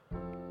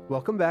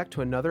Welcome back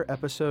to another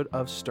episode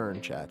of Stern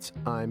Chats.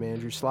 I'm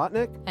Andrew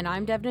Slotnick. And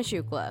I'm Devna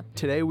Shukla.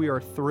 Today we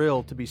are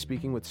thrilled to be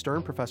speaking with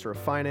Stern Professor of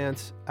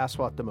Finance,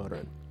 Aswath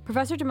Damodaran.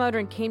 Professor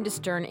Damodaran came to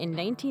Stern in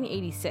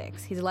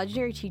 1986. He's a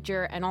legendary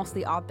teacher and also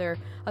the author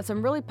of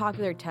some really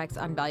popular texts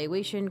on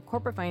valuation,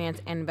 corporate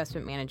finance, and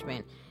investment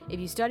management. If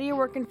you study or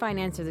work in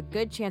finance, there's a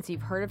good chance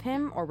you've heard of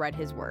him or read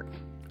his work.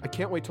 I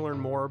can't wait to learn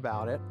more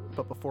about it,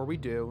 but before we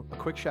do, a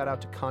quick shout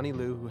out to Connie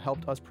Liu, who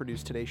helped us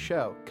produce today's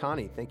show.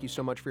 Connie, thank you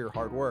so much for your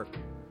hard work.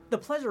 The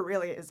pleasure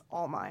really is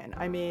all mine.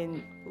 I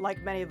mean,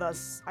 like many of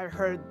us, I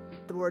heard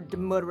the word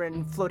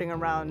Damodaran floating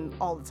around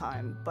all the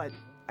time, but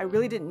I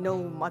really didn't know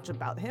much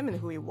about him and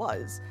who he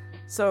was.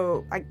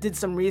 So I did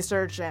some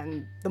research,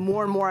 and the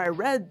more and more I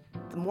read,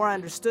 the more I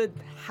understood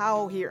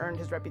how he earned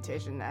his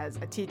reputation as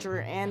a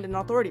teacher and an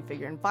authority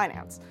figure in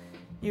finance.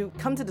 You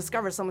come to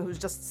discover someone who's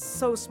just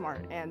so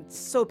smart and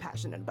so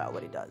passionate about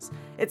what he does.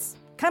 It's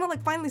kind of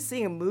like finally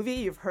seeing a movie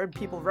you've heard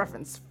people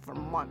reference for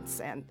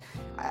months, and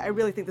I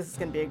really think this is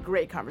going to be a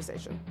great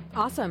conversation.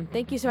 Awesome.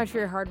 Thank you so much for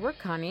your hard work,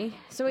 Connie.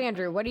 So,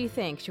 Andrew, what do you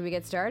think? Should we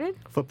get started?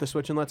 Flip the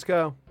switch and let's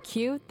go.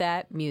 Cue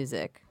that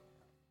music.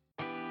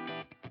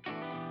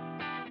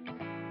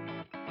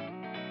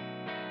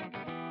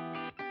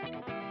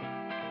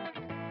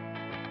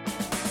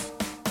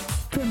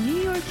 From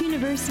New York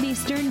University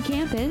Stern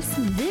Campus,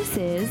 this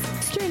is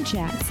Stern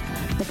Chats,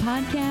 the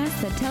podcast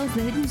that tells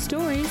the hidden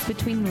stories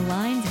between the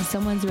lines of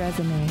someone's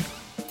resume.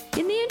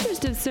 In the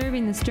interest of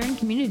serving the Stern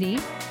community,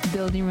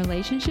 building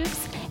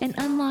relationships, and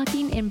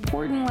unlocking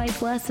important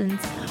life lessons,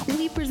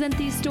 we present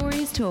these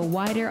stories to a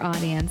wider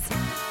audience.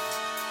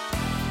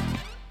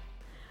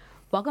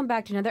 Welcome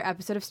back to another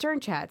episode of Stern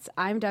Chats.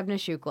 I'm Devna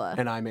Shukla.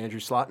 And I'm Andrew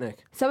Slotnick.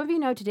 Some of you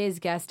know today's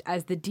guest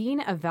as the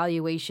Dean of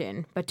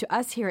Valuation, but to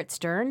us here at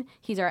Stern,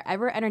 he's our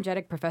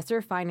ever-energetic Professor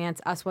of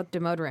Finance, Aswath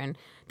Damodaran.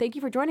 Thank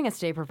you for joining us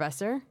today,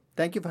 Professor.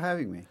 Thank you for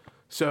having me.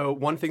 So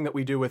one thing that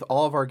we do with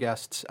all of our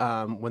guests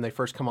when they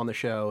first come on the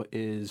show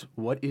is,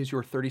 what is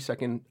your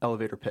 30-second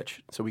elevator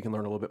pitch so we can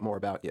learn a little bit more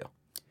about you?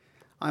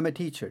 I'm a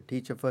teacher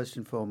first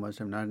and foremost.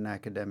 I'm not an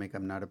academic.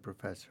 I'm not a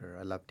professor.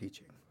 I love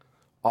teaching.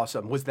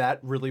 Awesome. Was that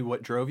really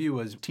what drove you?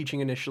 Was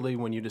teaching initially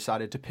when you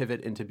decided to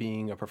pivot into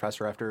being a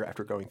professor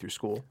after going through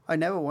school? I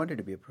never wanted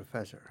to be a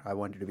professor. I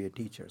wanted to be a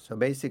teacher. So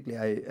basically,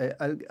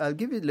 I'll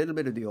give you a little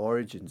bit of the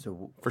origins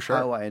of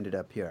how I ended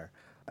up here.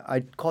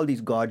 I call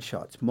these God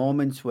shots,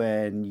 moments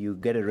when you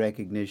get a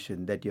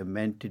recognition that you're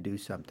meant to do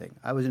something.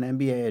 I was an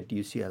MBA at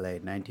UCLA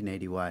in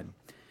 1981,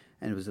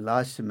 and it was the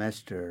last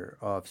semester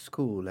of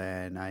school,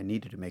 and I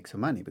needed to make some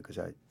money because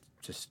I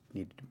just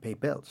needed to pay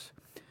bills.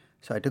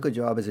 So I took a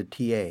job as a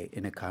TA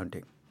in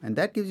accounting. And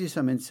that gives you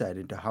some insight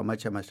into how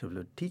much I must have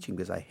loved teaching,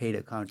 because I hate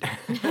accounting.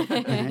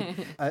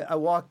 I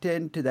walked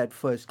into that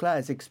first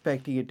class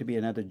expecting it to be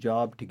another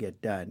job to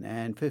get done.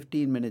 And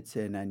 15 minutes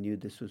in, I knew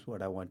this was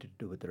what I wanted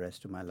to do with the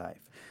rest of my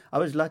life. I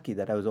was lucky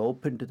that I was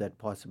open to that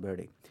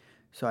possibility.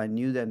 So I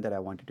knew then that I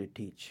wanted to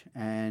teach.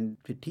 And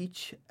to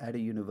teach at a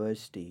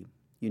university,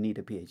 you need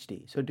a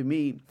PhD. So to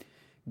me,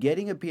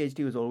 getting a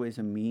PhD was always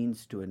a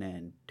means to an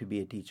end to be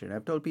a teacher. And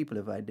I've told people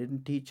if I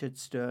didn't teach at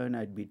Stern,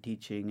 I'd be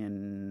teaching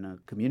in a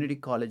community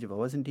college. If I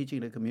wasn't teaching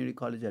at a community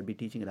college, I'd be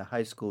teaching at a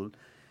high school.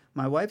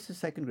 My wife's a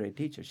second grade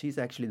teacher. She's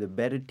actually the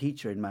better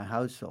teacher in my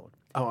household.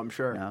 Oh, I'm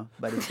sure. No,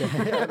 but it's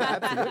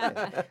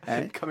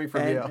absolutely. Coming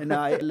from you. And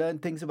I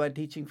learned things about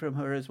teaching from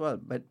her as well.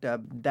 But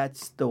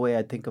that's the way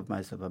I think of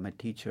myself. I'm a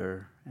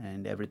teacher,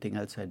 and everything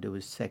else I do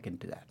is second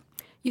to that.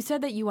 You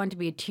said that you want to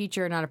be a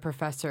teacher, not a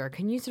professor.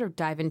 Can you sort of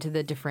dive into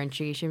the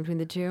differentiation between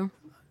the two?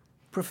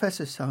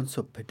 Professor sounds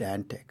so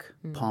pedantic,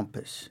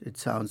 pompous. It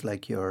sounds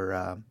like you're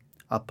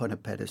up on a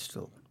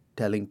pedestal,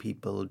 telling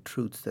people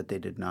truths that they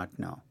did not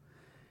know.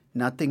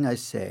 Nothing I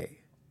say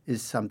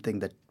is something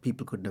that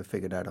people couldn't have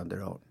figured out on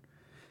their own.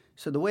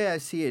 So the way I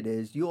see it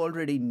is, you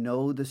already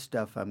know the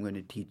stuff I'm going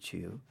to teach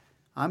you.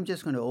 I'm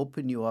just going to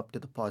open you up to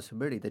the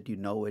possibility that you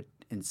know it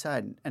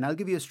inside. And I'll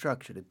give you a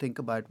structure to think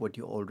about what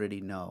you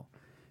already know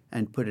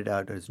and put it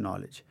out as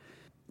knowledge.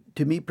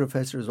 To me,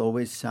 professors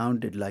always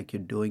sounded like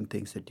you're doing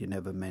things that you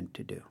never meant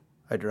to do.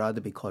 I'd rather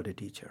be called a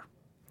teacher.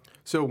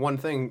 So one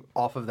thing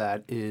off of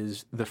that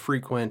is the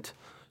frequent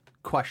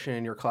question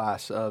in your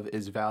class of,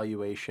 is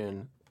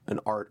valuation an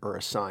art or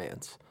a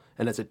science?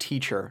 And as a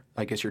teacher,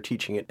 I guess you're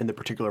teaching it in the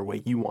particular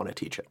way you want to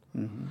teach it.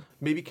 Mm-hmm.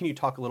 Maybe can you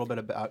talk a little bit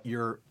about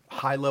your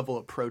high-level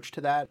approach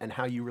to that and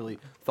how you really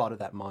thought of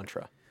that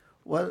mantra?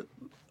 Well,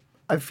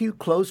 I feel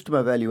close to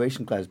my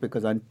valuation class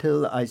because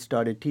until I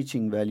started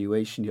teaching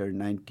valuation here in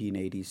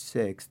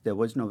 1986, there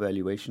was no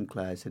valuation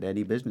class at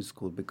any business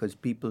school because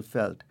people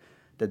felt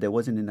that there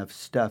wasn't enough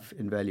stuff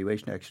in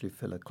valuation to actually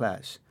fill a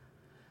class.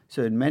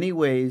 So in many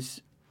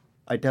ways,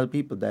 I tell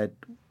people that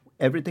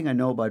everything I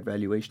know about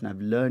valuation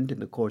I've learned in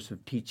the course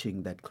of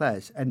teaching that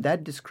class. And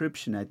that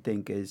description, I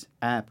think, is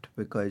apt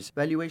because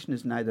valuation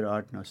is neither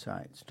art nor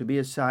science. To be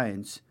a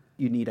science,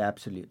 you need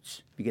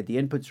absolutes. If you get the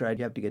inputs right,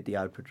 you have to get the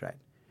output right.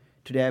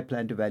 Today, I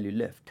plan to value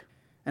lift.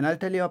 And I'll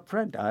tell you up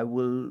front, I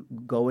will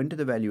go into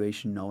the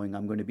valuation knowing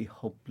I'm going to be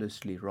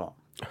hopelessly wrong.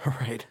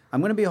 Right.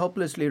 I'm going to be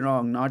hopelessly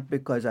wrong, not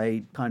because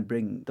I can't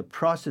bring the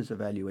process of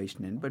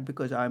valuation in, but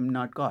because I'm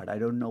not God. I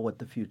don't know what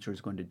the future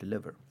is going to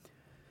deliver.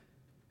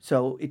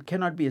 So it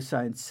cannot be a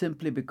science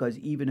simply because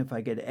even if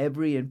I get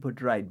every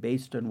input right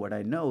based on what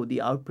I know,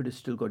 the output is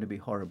still going to be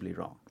horribly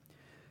wrong.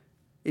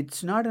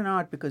 It's not an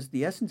art because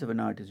the essence of an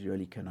art is you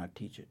really cannot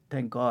teach it.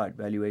 Thank God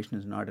valuation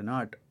is not an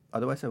art.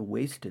 Otherwise, I've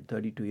wasted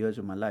 32 years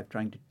of my life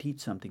trying to teach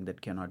something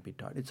that cannot be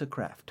taught. It's a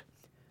craft.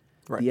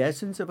 Right. The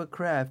essence of a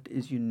craft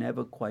is you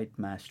never quite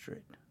master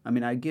it. I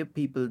mean, I give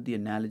people the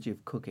analogy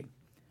of cooking.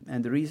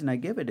 And the reason I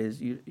give it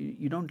is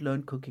you don't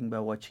learn cooking by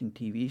watching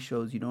TV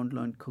shows. You don't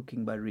learn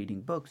cooking by reading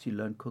books. You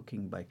learn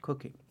cooking by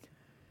cooking.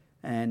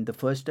 And the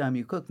first time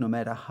you cook, no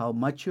matter how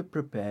much you're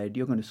prepared,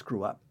 you're going to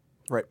screw up.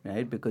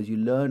 Right? Because you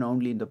learn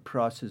only in the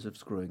process of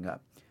screwing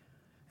up.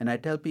 And I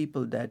tell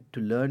people that to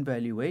learn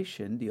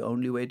valuation, the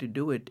only way to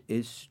do it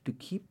is to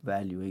keep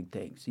valuing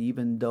things,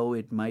 even though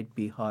it might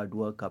be hard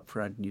work up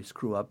front and you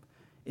screw up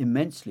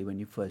immensely when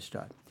you first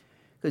start.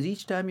 Because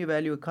each time you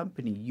value a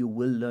company, you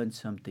will learn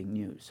something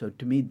new. So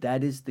to me,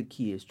 that is the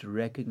key, is to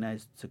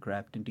recognize it's a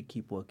craft and to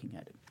keep working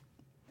at it.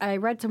 I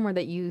read somewhere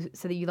that you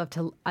said that you love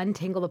to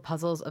untangle the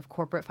puzzles of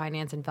corporate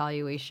finance and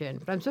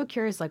valuation. But I'm so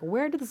curious,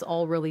 where did this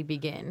all really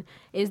begin?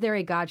 Is there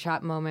a God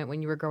shot moment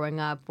when you were growing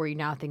up where you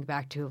now think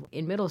back to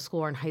in middle school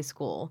or in high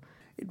school?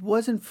 It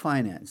wasn't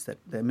finance. At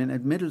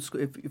middle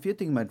school, if you're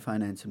thinking about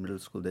finance in middle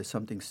school, there's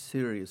something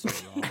seriously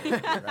wrong with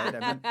it,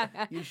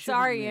 right? You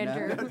Sorry,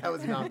 Andrew. That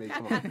was not me.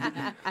 Come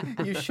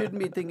on. You shouldn't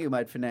be thinking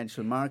about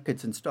financial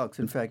markets and stocks.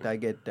 In fact, I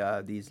get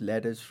these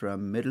letters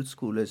from middle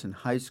schoolers and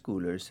high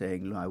schoolers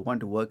saying, I want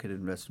to work at an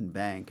investment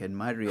bank. And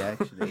my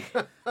reaction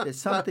is, there's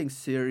something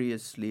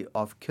seriously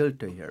off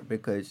kilter here,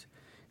 because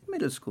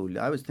middle school,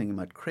 I was thinking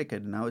about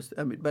cricket,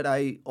 and but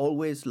I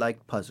always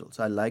liked puzzles.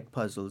 I like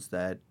puzzles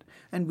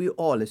and we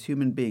all, as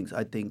human beings,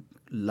 I think,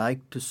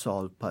 like to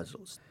solve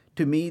puzzles.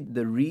 To me,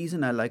 the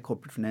reason I like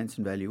corporate finance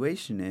and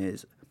valuation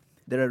is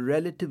there are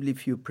relatively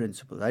few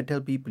principles. I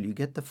tell people, you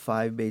get the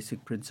 5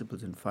 basic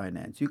principles in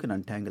finance, you can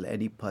untangle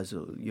any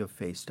puzzle you're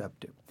faced up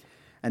to.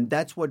 And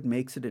that's what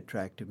makes it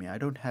attractive to me. I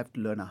don't have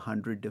to learn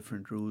 100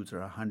 different rules or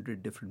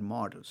 100 different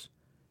models.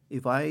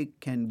 If I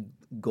can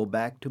go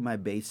back to my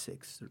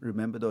basics,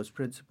 remember those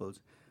principles,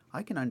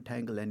 I can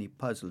untangle any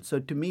puzzle. So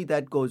to me,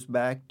 that goes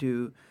back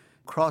to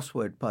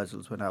crossword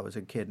puzzles when I was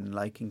a kid and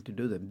liking to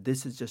do them.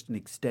 This is just an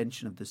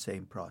extension of the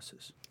same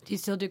process. Do you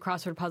still do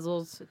crossword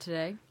puzzles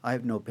today? I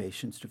have no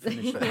patience to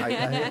finish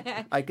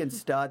them. I can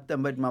start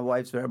them, but my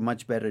wife's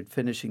much better at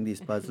finishing these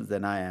puzzles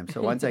than I am.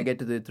 So once I get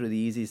through the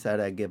easy side,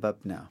 I give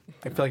up now.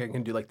 I feel like I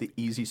can do the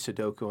easy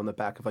Sudoku on the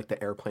back of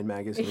the Airplane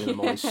magazine.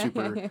 I'm always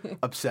super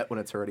upset when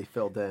it's already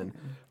filled in.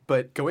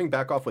 But going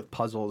back off with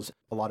puzzles,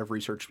 a lot of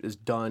research is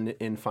done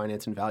in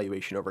finance and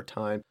valuation over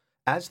time.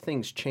 As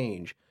things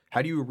change,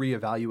 how do you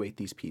reevaluate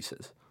these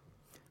pieces?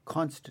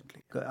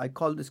 Constantly. I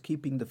call this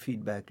keeping the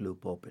feedback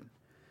loop open.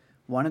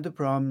 One of the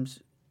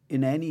problems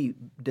in any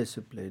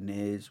discipline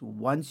is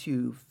once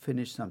you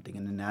finish something,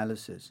 an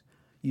analysis,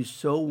 you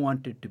so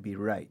want it to be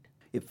right.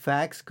 If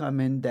facts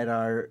come in that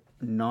are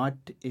not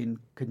in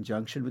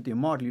conjunction with your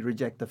model, you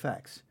reject the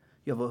facts.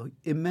 You have an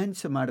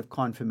immense amount of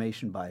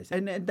confirmation bias.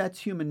 And that's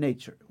human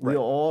nature. Right. We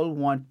all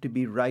want to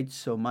be right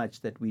so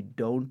much that we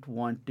don't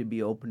want to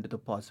be open to the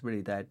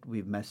possibility that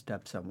we've messed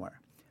up somewhere.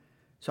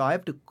 So I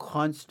have to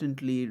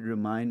constantly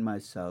remind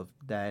myself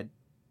that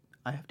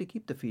I have to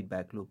keep the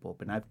feedback loop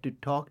open. I have to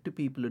talk to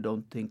people who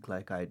don't think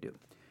like I do.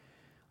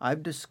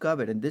 I've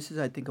discovered, and this is,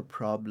 I think, a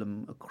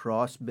problem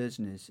across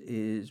business,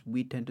 is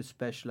we tend to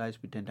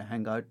specialize. We tend to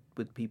hang out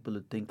with people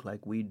who think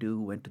like we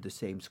do, went to the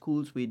same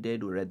schools we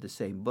did, who read the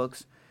same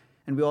books,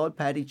 and we all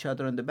pat each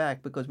other on the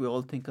back because we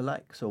all think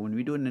alike. So when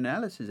we do an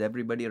analysis,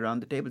 everybody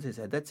around the table says,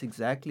 that's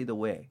exactly the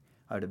way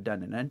I would have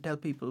done it. And I tell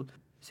people,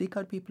 seek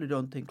out people who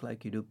don't think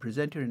like you do,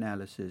 present your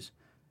analysis,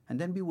 and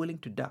then be willing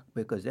to duck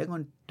because they're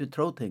going to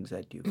throw things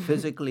at you,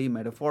 physically,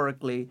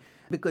 metaphorically,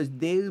 because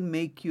they'll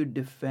make you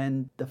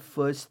defend the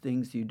first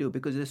things you do,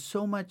 because there's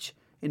so much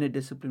in a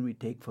discipline we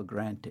take for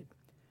granted.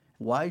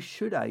 Why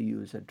should I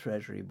use a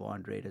treasury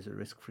bond rate as a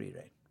risk-free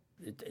rate?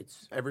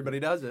 Everybody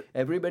does it.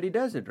 Everybody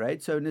does it,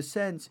 right? So in a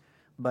sense,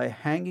 by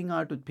hanging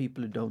out with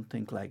people who don't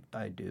think like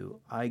I do,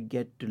 I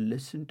get to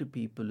listen to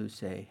people who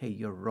say, hey,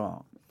 you're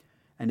wrong.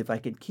 And if I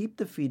can keep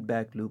the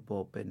feedback loop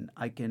open,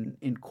 I can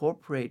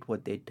incorporate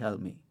what they tell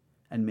me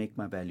and make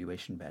my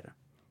valuation better.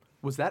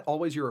 Was that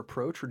always your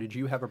approach, or did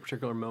you have a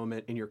particular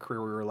moment in your career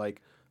where you were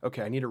like,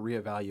 okay, I need to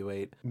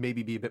reevaluate,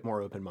 maybe be a bit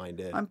more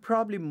open-minded? I'm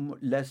probably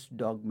less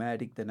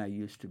dogmatic than I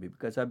used to be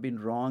because I've been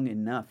wrong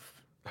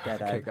enough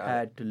that I've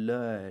had to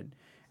learn.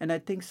 And I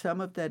think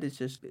some of that is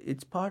just,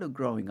 it's part of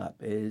growing up,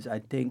 is I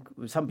think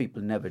some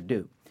people never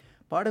do.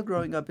 Part of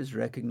growing up is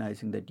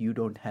recognizing that you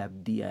don't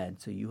have the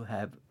answer, you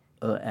have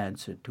an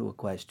answer to a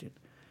question.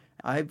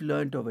 I've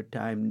learned over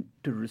time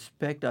to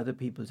respect other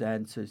people's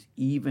answers,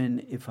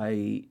 even if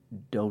I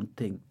don't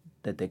think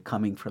that they're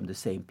coming from the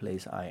same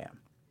place I am.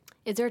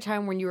 Is there a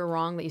time when you were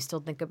wrong that you still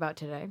think about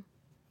today?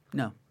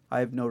 No. I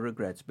have no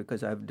regrets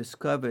because I've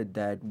discovered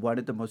that one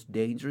of the most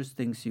dangerous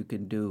things you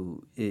can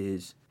do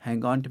is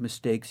hang on to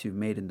mistakes you've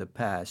made in the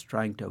past,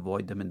 trying to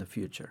avoid them in the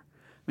future.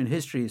 I mean,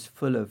 history is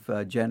full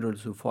of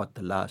generals who fought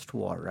the last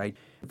war, right?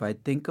 If I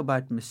think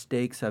about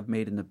mistakes I've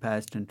made in the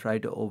past and try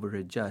to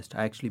over-adjust,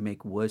 I actually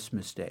make worse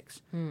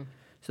mistakes.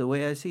 So the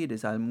way I see it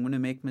is I'm going to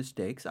make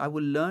mistakes. I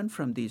will learn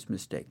from these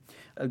mistakes.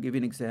 I'll give you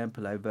an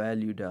example. I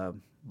valued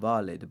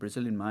Vale, the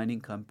Brazilian mining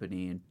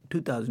company, in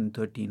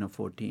 2013 or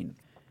 14.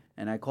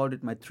 And I called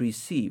it my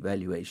 3C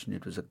valuation.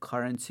 It was a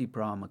currency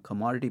problem, a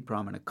commodity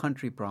problem, and a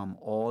country problem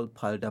all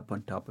piled up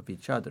on top of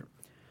each other.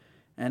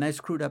 And I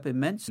screwed up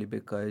immensely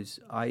because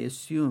I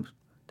assumed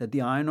that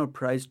the iron ore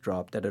price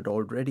drop that had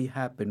already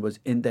happened was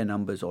in their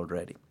numbers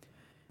already.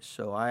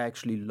 So I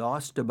actually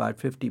lost about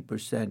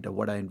 50% of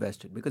what I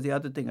invested. Because the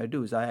other thing I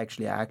do is I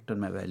actually act on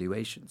my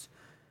valuations.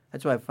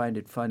 That's why I find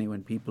it funny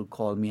when people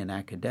call me an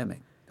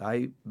academic.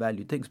 I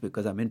value things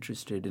because I'm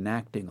interested in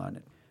acting on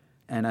it.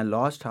 And I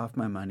lost half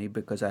my money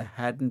because I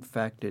hadn't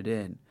factored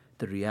in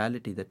the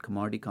reality that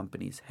commodity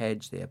companies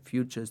hedge, they have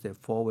futures, they have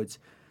forwards.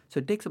 So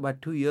it takes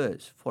about 2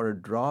 years for a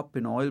drop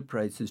in oil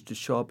prices to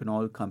show up in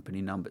oil company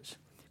numbers.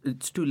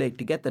 It's too late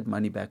to get that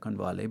money back on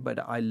Vale, but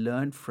I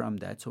learned from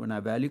that. So when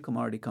I value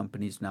commodity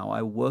companies now,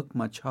 I work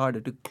much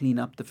harder to clean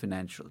up the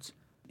financials.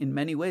 In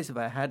many ways, if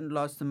I hadn't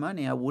lost the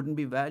money, I wouldn't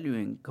be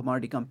valuing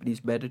commodity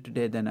companies better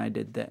today than I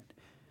did then.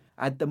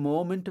 At the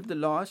moment of the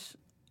loss,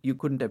 you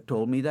couldn't have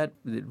told me that.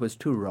 It was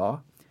too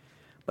raw.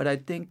 But I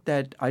think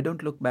that I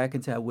don't look back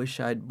and say, I wish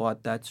I'd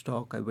bought that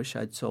stock. I wish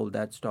I'd sold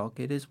that stock.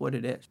 It is what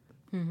it is.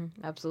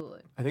 Absolutely.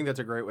 I think that's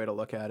a great way to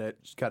look at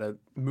it. Just got to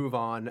move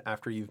on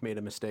after you've made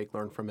a mistake,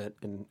 learn from it,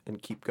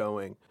 and keep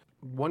going.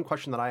 One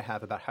question that I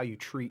have about how you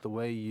treat the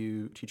way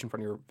you teach in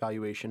front of your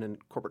valuation and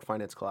corporate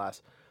finance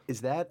class,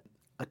 is that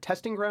a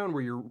testing ground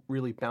where you're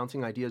really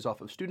bouncing ideas off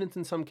of students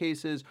in some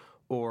cases?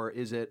 Or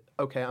is it,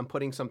 okay, I'm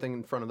putting something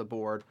in front of the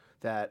board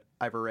that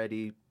I've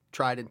already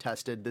tried and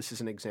tested. This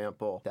is an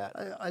example that...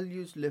 I'll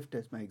use Lyft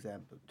as my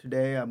example.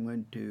 Today I'm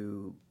going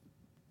to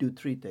do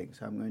 3 things.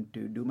 I'm going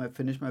to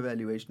finish my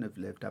valuation of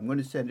Lyft. I'm going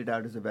to send it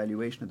out as a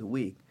valuation of the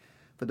week.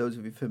 For those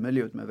of you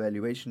familiar with my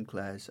valuation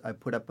class, I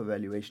put up a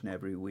valuation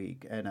every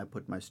week, and I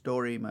put my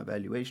story, my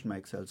valuation, my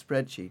Excel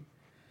spreadsheet,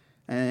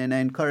 and I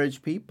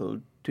encourage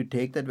people to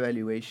take that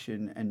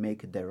valuation and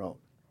make it their own.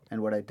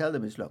 And what I tell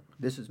them is, look,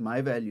 this is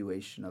my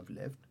valuation of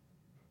Lyft.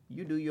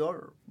 You do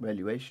your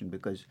valuation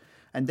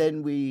and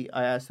then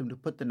I ask them to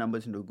put the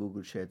numbers into a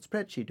Google shared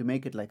spreadsheet to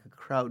make it like a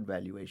crowd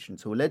valuation.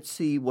 So let's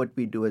see what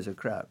we do as a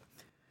crowd.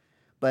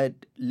 But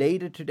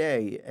later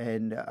today,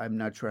 and I'm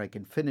not sure I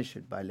can finish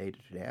it by later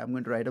today, I'm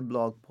going to write a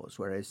blog post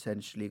where I'm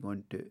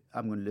going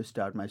to list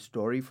out my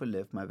story for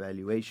Lyft, my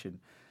valuation.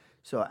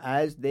 So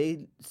as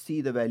they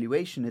see the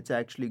valuation, it's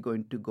actually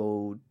going to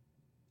go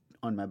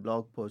on my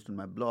blog post, on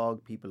my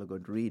blog. People are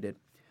going to read it.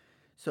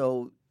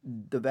 So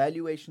the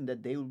valuation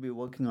that they will be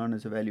working on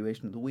as a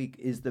valuation of the week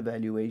is the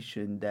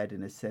valuation that,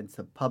 in a sense,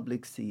 the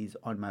public sees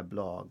on my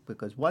blog.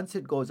 Because once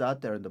it goes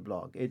out there on the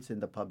blog, it's in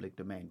the public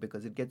domain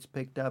because it gets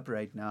picked up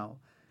right now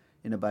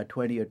in about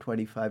 20 or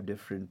 25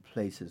 different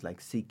places, like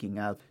Seeking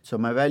Out. So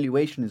my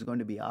valuation is going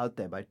to be out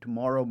there by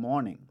tomorrow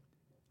morning.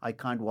 I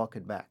can't walk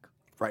it back.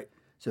 Right.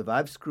 So if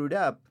I've screwed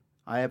up,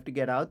 I have to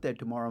get out there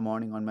tomorrow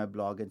morning on my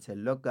blog and say,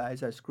 look,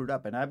 guys, I screwed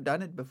up. And I've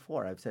done it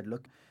before. I've said,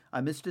 look,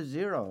 I missed a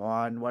 0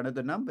 on one of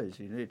the numbers.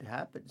 It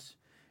happens.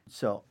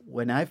 So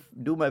when I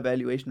do my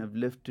valuation of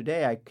Lyft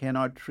today, I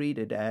cannot treat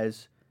it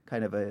as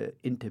kind of an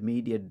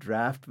intermediate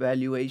draft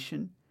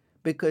valuation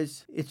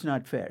because it's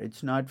not fair.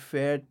 It's not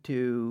fair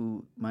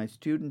to my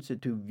students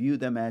to view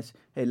them as,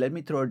 hey, let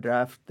me throw a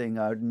draft thing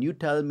out and you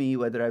tell me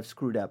whether I've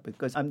screwed up,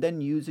 because I'm then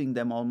using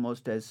them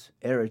almost as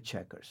error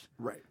checkers.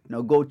 Right.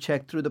 Go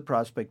check through the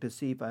prospect to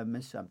see if I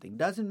missed something.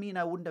 Doesn't mean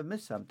I wouldn't have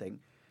missed something,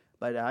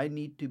 but I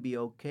need to be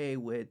okay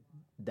with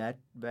that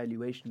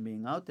valuation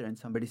being out there and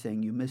somebody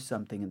saying you missed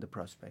something in the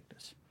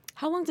prospectus.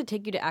 How long does it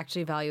take you to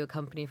actually value a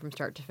company from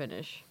start to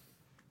finish?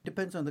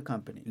 Depends on the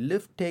company.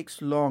 Lyft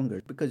takes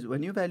longer because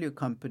when you value a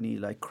company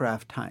like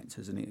Kraft Heinz,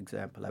 as an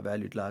example, I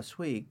valued last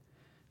week,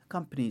 the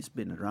company's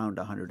been around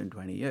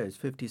 120 years,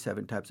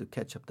 57 types of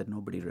ketchup that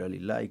nobody really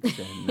likes.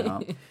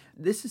 And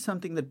this is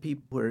something that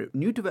people who are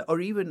new to,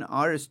 or even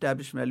our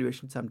established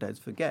valuation sometimes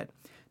forget.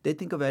 They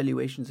think of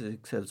valuations as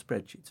Excel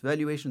spreadsheets.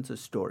 Valuations are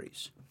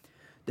stories.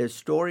 There's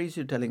stories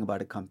you're telling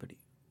about a company.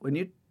 When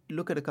you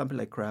look at a company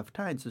like Kraft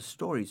Heinz, the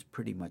story is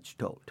pretty much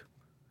told.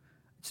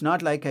 It's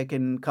not like I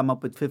can come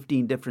up with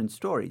 15 different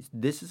stories.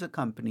 This is a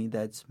company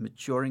that's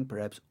maturing,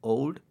 perhaps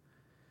old,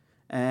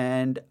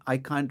 and I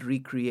can't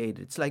recreate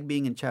it. It's like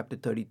being in chapter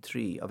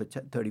 33 of a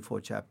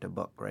 34-chapter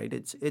book, right?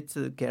 It's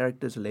the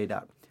characters laid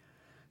out.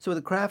 So with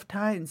the Kraft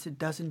Heinz, it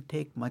doesn't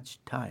take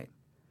much time.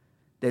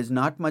 There's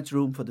not much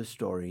room for the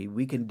story.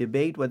 We can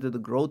debate whether the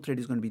growth rate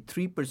is going to be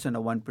 3%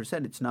 or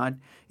 1%. It's not,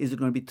 is it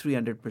going to be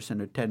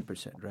 300% or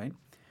 10%, right?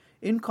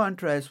 In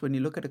contrast, when you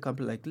look at a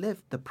company like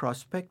Lyft, the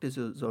prospectus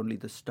is only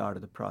the start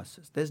of the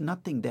process. There's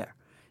nothing there.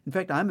 In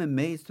fact, I'm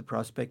amazed the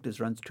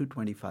prospectus runs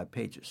 225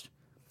 pages.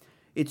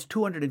 It's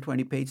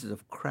 220 pages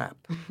of crap.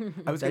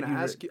 I was going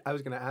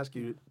to ask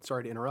you.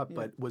 Sorry to interrupt,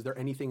 but was there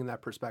anything in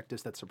that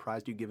prospectus that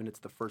surprised you, given it's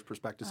the first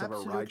prospectus of a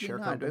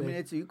rideshare company?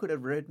 I mean, you could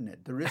have written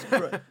it. The risk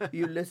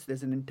you list.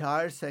 There's an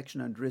entire section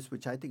on risk,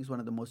 which I think is one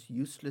of the most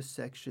useless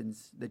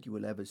sections that you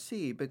will ever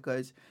see,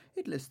 because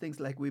it lists things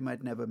like we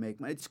might never make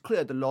money. It's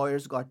clear the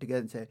lawyers got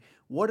together and said,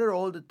 what are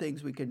all the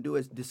things we can do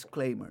as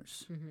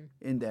disclaimers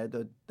in there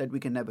that we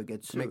can never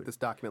get sued? To make this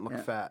document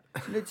look fat.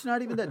 It's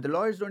not even that. The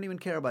lawyers don't even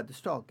care about the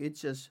stock.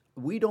 It's just,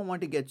 we don't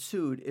want to get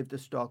sued if the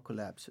stock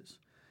collapses.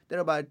 There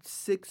are about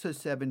 6 or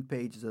 7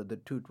 pages of the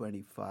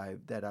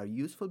 225 that are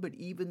useful, but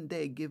even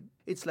they give,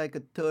 it's like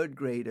a third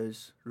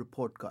grader's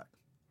report card,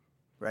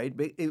 right?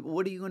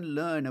 What are you going to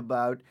learn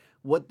about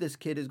what this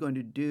kid is going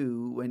to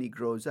do when he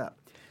grows up?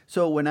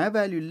 So when I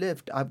value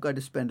Lyft, I've got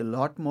to spend a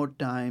lot more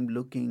time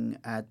looking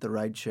at the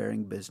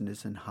ride-sharing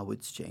business and how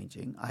it's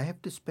changing. I have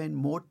to spend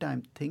more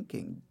time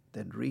thinking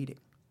than reading.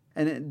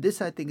 And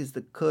this, I think, is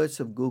the curse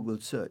of Google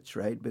search,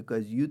 right?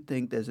 Because you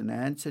think there's an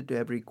answer to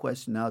every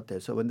question out there.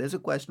 So when there's a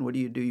question, what do?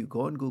 You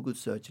go on Google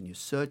search and you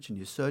search and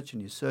you search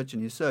and you search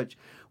and you search,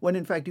 when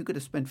in fact you could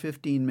have spent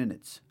 15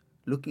 minutes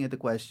looking at the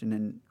question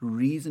and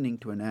reasoning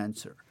to an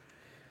answer.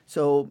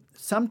 So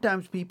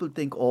sometimes people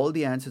think all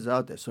the answers are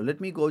out there. So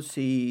let me go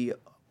see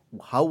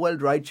how well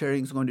ride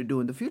sharing is going to do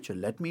in the future.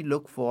 Let me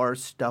look for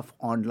stuff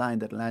online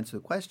that will answer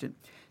the question.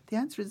 The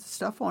answer is the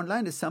stuff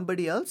online is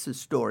somebody else's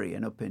story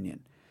and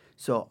opinion.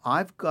 So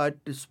I've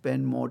got to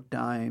spend more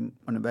time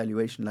on a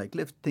valuation like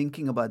Lyft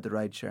thinking about the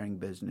ride-sharing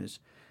business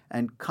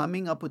and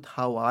coming up with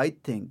how I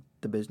think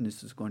the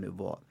business is going to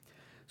evolve.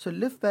 So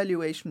Lyft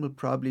valuation will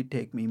probably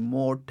take me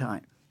more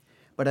time,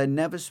 but I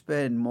never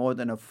spend more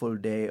than a full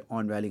day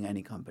on valuing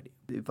any company.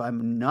 If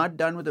I'm not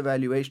done with the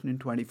valuation in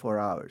 24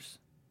 hours,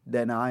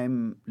 then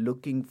I'm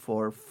looking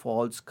for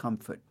false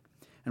comfort.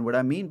 And what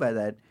I mean by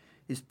that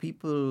is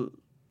people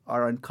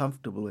are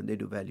uncomfortable when they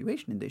do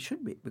valuation, and they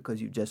should be,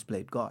 because you just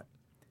played God.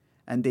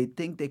 And they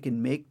think they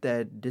can make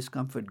that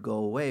discomfort go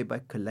away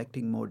by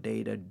collecting more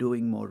data,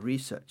 doing more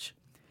research.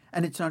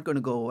 And it's not going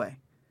to go away.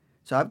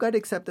 So I've got to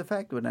accept the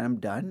fact when I'm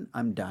done,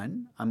 I'm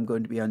done. I'm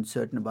going to be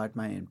uncertain about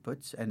my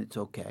inputs, and it's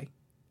okay.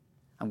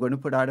 I'm going to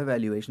put out a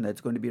valuation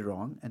that's going to be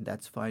wrong, and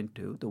that's fine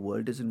too. The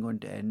world isn't going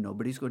to end.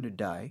 Nobody's going to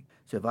die.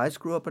 So if I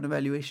screw up an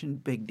evaluation,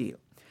 big deal.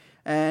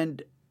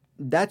 And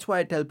that's why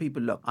I tell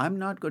people, look, I'm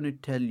not going to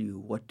tell you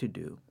what to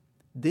do.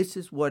 This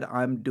is what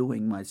I'm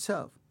doing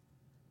myself.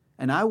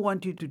 And I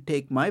want you to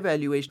take my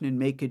valuation and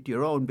make it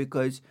your own,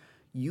 because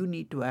you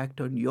need to act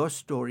on your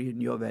story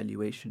and your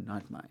valuation,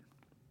 not mine.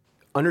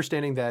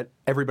 Understanding that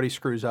everybody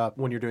screws up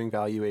when you're doing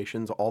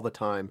valuations all the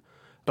time,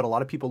 but a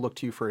lot of people look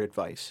to you for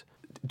advice.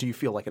 Do you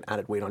feel like an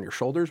added weight on your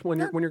shoulders when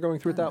you're going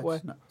through it that way?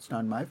 It's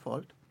not my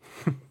fault.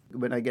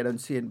 When I get on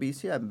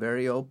CNBC, I'm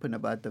very open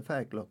about the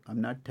fact, look,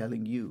 I'm not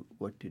telling you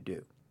what to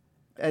do.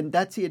 And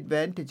that's the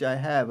advantage I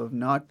have of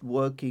not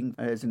working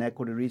as an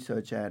equity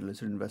research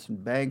analyst or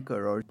investment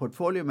banker or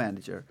portfolio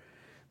manager,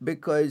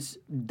 because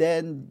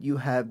then you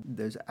have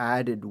this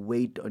added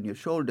weight on your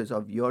shoulders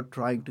of you're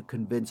trying to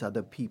convince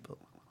other people.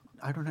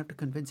 I don't have to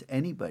convince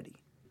anybody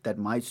that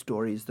my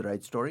story is the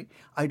right story.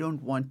 I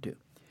don't want to.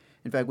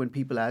 In fact, when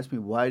people ask me,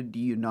 why do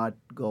you not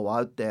go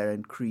out there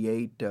and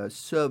create a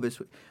service,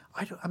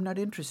 I'm not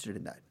interested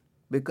in that.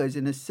 Because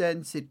in a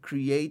sense, it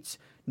creates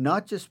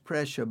not just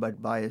pressure,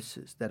 but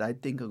biases that I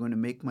think are going to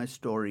make my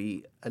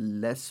story a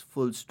less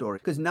full story.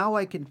 Because now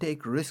I can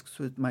take risks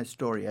with my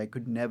story I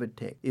could never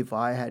take if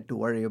I had to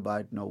worry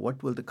about,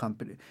 what will the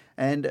company...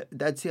 And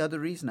that's the other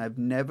reason I've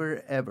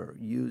never, ever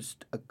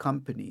used a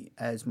company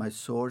as my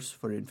source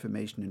for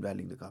information in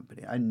valuing the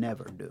company. I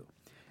never do.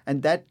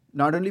 And that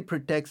not only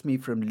protects me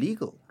from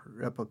legal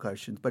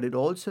repercussions, but it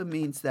also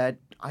means that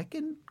I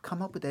can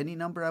come up with any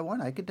number I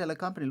want. I can tell a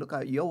company, look,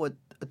 you're worth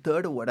a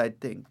third of what I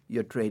think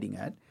you're trading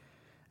at.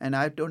 And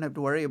I don't have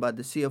to worry about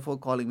the CFO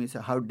calling me and say,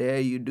 how dare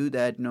you do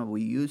that? No,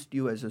 we used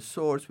you as a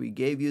source. We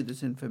gave you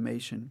this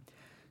information.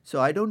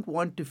 So I don't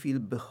want to feel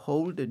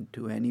beholden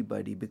to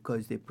anybody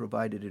because they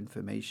provided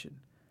information.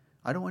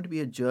 I don't want to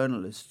be a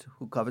journalist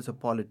who covers a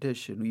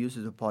politician, who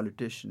uses a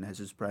politician as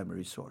his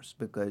primary source,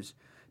 because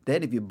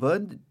then if you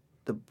burn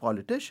the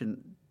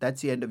politician,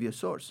 that's the end of your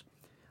source.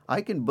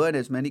 I can burn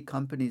as many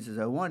companies as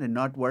I want and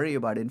not worry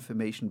about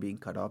information being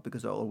cut off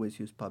because I always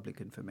use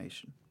public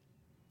information.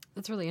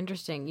 That's really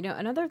interesting.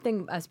 Another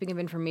thing, speaking of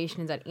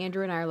information, is that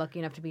Andrew and I are lucky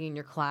enough to be in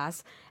your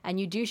class, and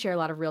you do share a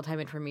lot of real-time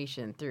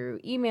information through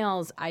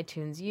emails,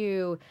 iTunes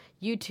U,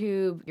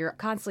 YouTube. You're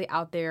constantly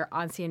out there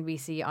on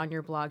CNBC, on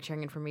your blog,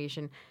 sharing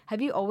information.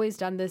 Have you always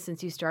done this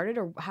since you started,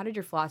 or how did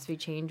your philosophy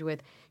change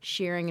with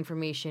sharing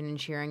information and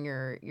sharing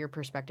your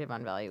perspective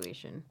on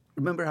valuation?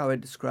 Remember how I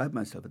described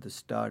myself at the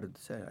start of the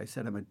set? I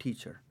said I'm a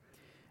teacher.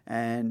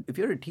 And if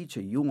you're a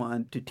teacher, you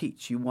want to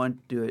teach. You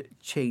want to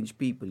change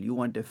people. You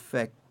want to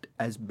affect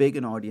as big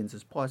an audience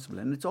as possible.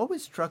 And it's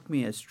always struck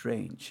me as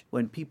strange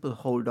when people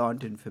hold on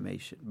to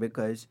information,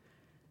 because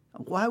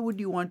why would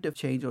you want to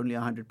change only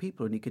 100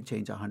 people when you can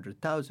change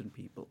 100,000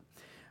 people?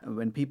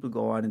 When people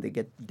go on and they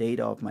get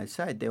data off my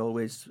site, they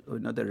always,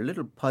 they're a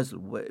little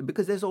puzzled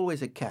because there's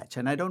always a catch.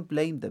 And I don't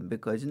blame them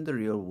because in the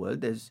real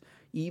world,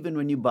 even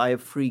when you buy a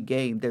free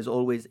game, there's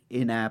always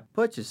in-app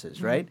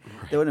purchases, right?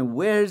 They want to,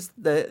 where's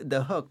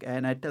the hook?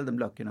 And I tell them,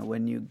 look,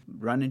 when you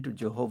run into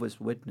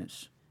Jehovah's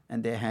Witness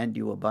and they hand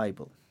you a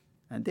Bible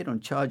and they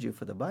don't charge you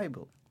for the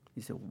Bible,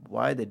 you say,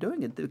 why are they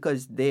doing it?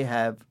 Because they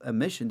have a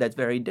mission that's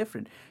very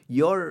different.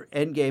 Your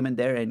end game and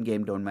their end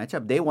game don't match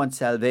up. They want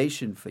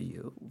salvation for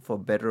you, for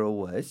better or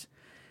worse.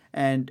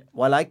 And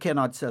while I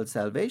cannot sell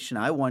salvation,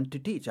 I want to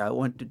teach. I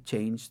want to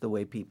change the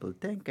way people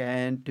think.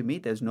 And to me,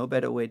 there's no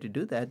better way to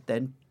do that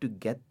than to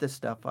get the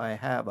stuff I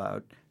have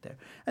out there.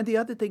 And the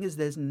other thing is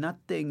there's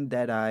nothing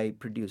that I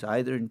produce,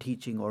 either in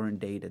teaching or in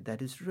data,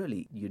 that is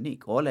really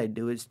unique. All I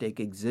do is take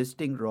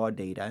existing raw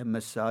data, I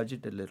massage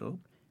it a little,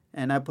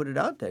 and I put it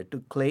out there.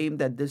 To claim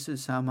that this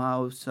is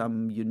somehow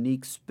some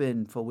unique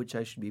spin for which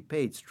I should be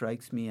paid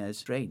strikes me as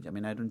strange. I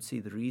mean, I don't see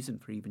the reason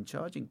for even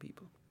charging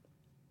people.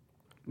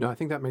 No, I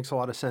think that makes a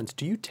lot of sense.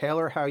 Do you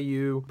tailor how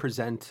you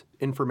present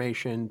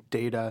information,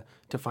 data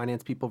to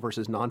finance people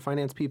versus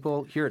non-finance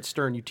people? Here at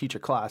Stern, you teach a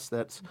class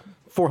that's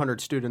 400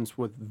 students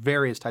with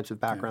various types of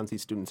backgrounds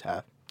these students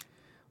have.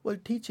 Well,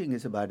 teaching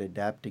is about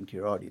adapting to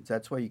your audience.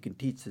 That's why you can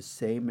teach the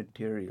same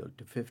material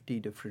to 50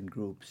 different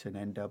groups and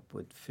end up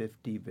with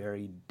 50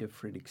 very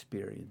different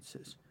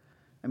experiences.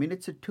 I mean,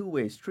 it's a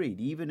two-way street.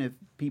 Even if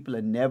people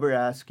are never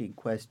asking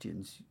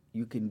questions,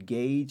 you can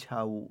gauge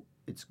how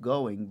it's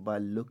going by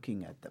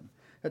looking at them.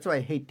 That's why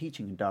I hate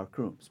teaching in dark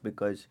rooms,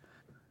 because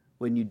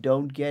when you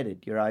don't get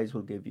it, your eyes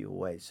will give you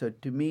away. So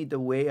to me, the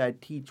way I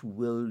teach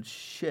will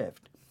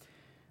shift,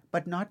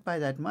 but not by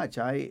that much.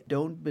 I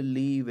don't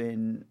believe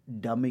in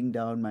dumbing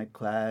down my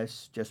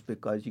class just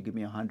because you give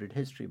me 100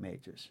 history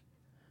majors.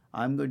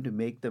 I'm going to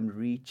make them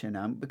reach,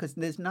 because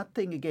there's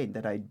nothing, again,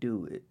 that I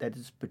do that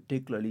is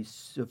particularly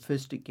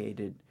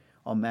sophisticated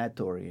or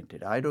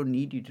math-oriented. I don't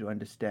need you to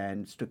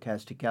understand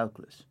stochastic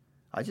calculus.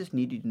 I just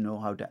need you to know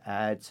how to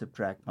add,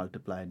 subtract,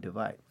 multiply, and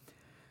divide.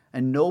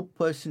 And no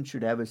person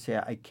should ever say,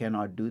 I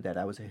cannot do that.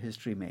 I was a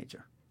history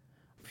major.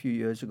 A few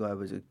years ago, I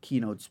was a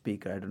keynote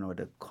speaker. I don't know, at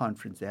a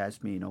conference. They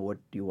asked me, what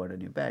do you want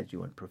on your badge? Do you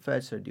want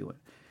professor? Do you want?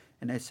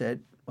 And I said,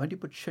 why don't you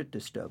put shit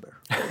disturber?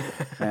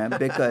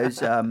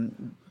 Because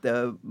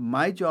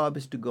my job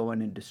is to go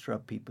in and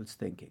disrupt people's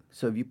thinking.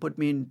 So if you put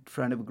me in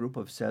front of a group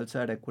of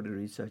sell-side equity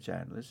research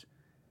analysts,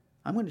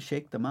 I'm going to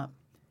shake them up.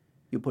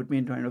 You put me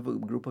in front of a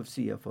group of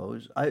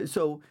CFOs.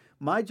 So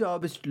my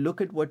job is to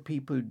look at what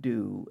people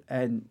do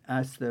and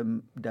ask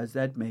them, does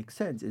that make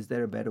sense? Is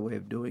there a better way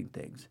of doing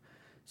things?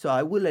 So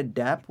I will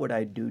adapt what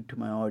I do to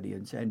my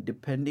audience. And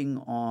depending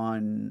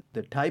on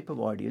the type of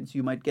audience,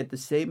 you might get the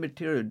same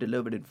material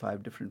delivered in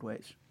 5 different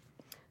ways.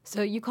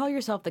 So you call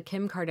yourself the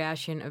Kim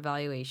Kardashian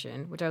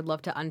evaluation, which I would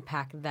love to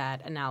unpack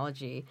that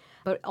analogy.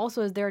 But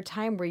also, is there a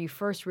time where you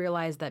first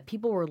realized that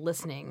people were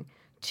listening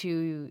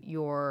to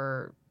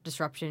your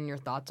disruption in your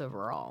thoughts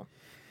overall?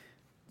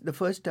 The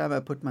first time I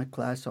put my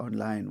class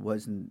online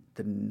was in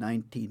the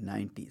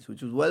 1990s,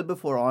 which was well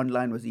before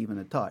online was even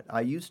a thought.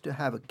 I used to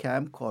have a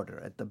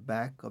camcorder at the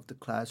back of the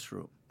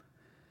classroom.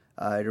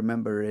 I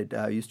remember it.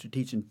 I used to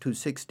teach in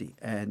 260,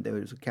 and there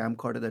was a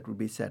camcorder that would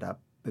be set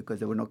up because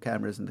there were no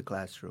cameras in the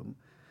classroom.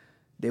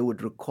 They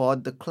would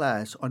record the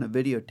class on a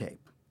videotape.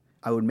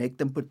 I would make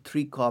them put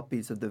 3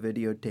 copies of the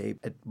videotape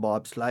at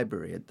Bob's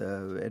library, at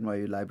the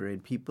NYU library,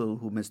 and people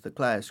who missed the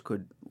class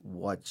could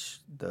watch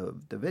the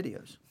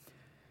videos.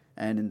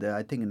 And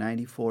I think in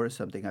 94 or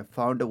something, I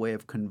found a way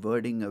of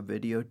converting a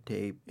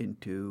videotape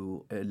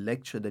into a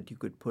lecture that you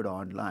could put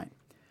online.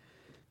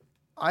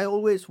 I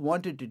always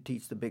wanted to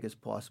teach the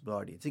biggest possible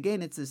audience.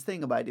 Again, it's this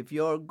thing about if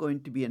you're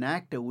going to be an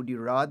actor, would you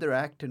rather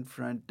act in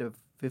front of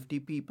 50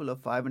 people or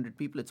 500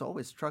 people? It's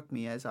always struck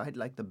me as I'd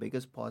like the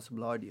biggest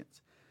possible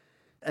audience.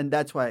 And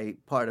that's why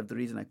part of the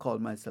reason I call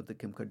myself the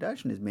Kim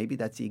Kardashian is maybe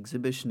that's the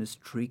exhibitionist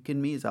streak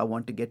in me, is I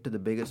want to get to the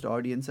biggest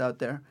audience out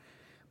there.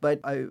 But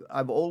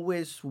I've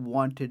always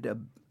wanted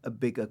a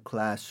bigger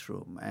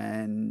classroom.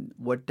 And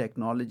what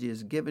technology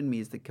has given me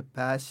is the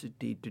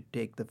capacity to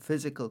take the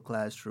physical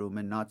classroom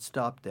and not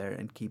stop there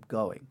and keep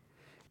going.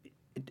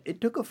 It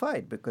took a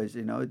fight because,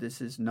 this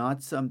is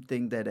not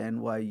something that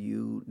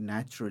NYU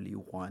naturally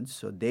wants.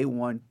 So they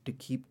want to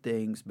keep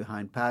things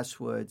behind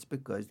passwords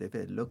because they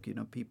said, look,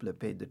 people have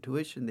paid the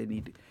tuition, they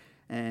need.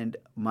 And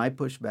my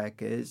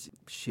pushback is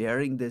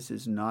sharing this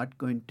is not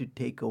going to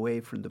take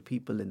away from the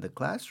people in the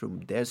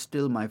classroom. They're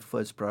still my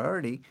first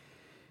priority.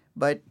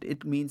 But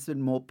it means that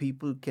more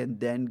people can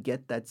then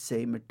get that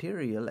same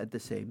material at the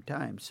same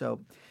time.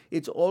 So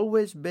it's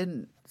always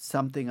been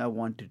something I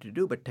wanted to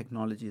do, but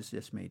technology has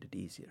just made it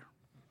easier.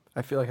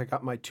 I feel like I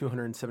got my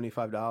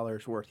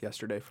 $275 worth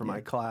yesterday for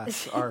my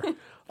class.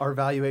 Our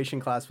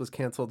valuation class was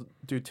canceled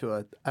due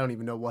to I don't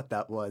even know what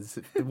that was.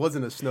 It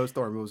wasn't a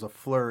snowstorm, it was a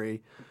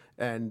flurry.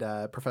 And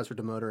Professor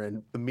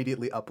Damodaran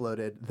immediately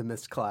uploaded the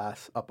missed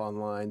class up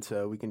online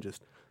so we can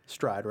just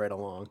stride right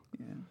along,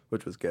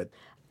 which was good.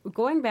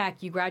 Going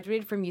back, you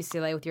graduated from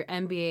UCLA with your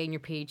MBA and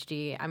your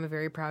PhD. I'm a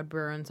very proud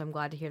Bruin, so I'm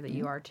glad to hear that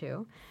you are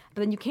too.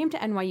 But then you came to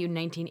NYU in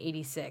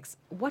 1986.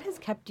 What has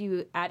kept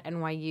you at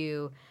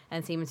NYU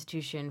and the same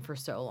institution for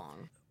so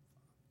long?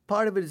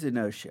 Part of it is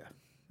inertia,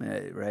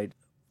 right?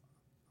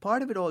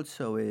 Part of it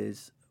also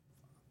is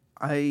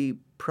I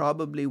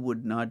probably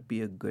would not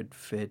be a good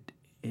fit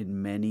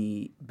in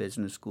many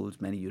business schools,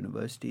 many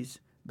universities,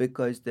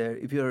 because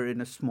if you're in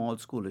a small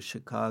school, a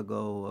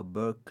Chicago, a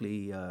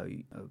Berkeley,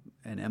 an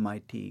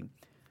MIT,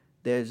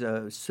 there's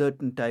a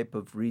certain type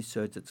of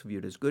research that's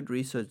viewed as good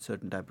research,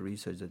 certain type of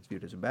research that's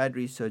viewed as bad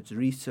research.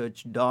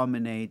 Research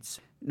dominates.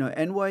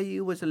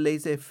 NYU was a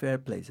laissez-faire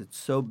place. It's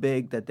so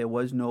big that there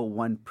was no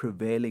one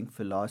prevailing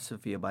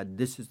philosophy about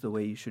this is the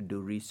way you should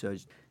do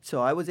research.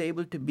 So I was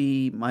able to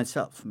be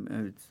myself.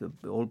 It's the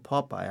old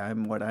Popeye.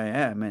 I'm what I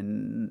am.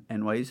 And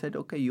NYU said,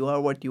 okay, you are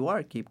what you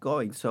are. Keep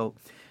going. So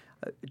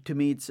to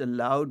me, it's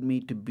allowed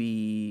me to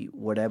be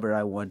whatever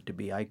I want to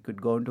be. I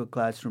could go into a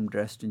classroom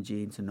dressed in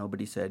jeans and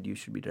nobody said you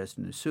should be dressed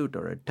in a suit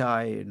or a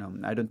tie.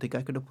 I don't think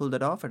I could have pulled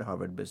that off at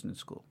Harvard Business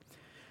School.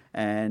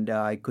 And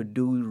I could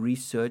do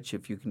research,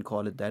 if you can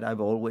call it that.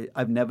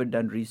 I've never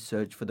done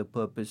research for the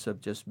purpose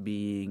of just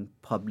being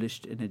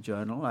published in a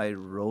journal. I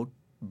wrote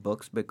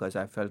books because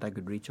I felt I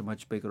could reach a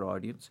much bigger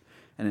audience,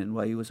 and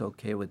NYU was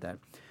okay with that.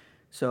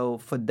 So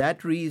for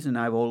that reason,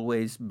 I've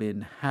always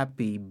been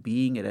happy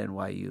being at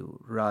NYU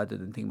rather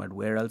than thinking about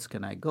where else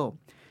can I go.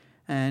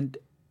 And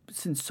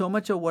since so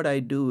much of what I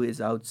do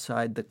is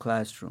outside the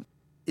classroom,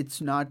 it's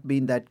not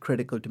been that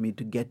critical to me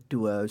to get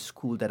to a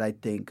school that I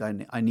think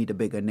I need a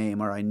bigger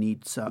name or I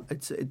need some.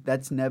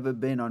 That's never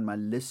been on my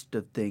list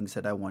of things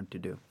that I want to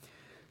do.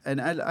 And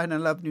I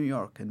love New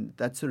York, and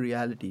that's a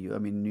reality. I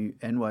mean,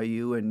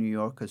 NYU and New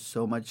York are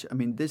so much. I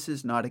mean, this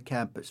is not a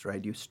campus,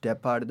 right? You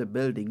step out of the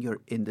building, you're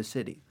in the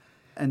city.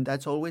 And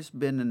that's always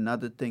been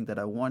another thing that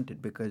I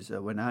wanted, because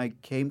when I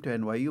came to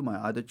NYU, my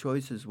other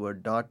choices were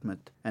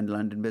Dartmouth and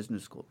London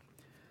Business School.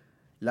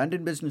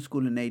 London Business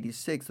School in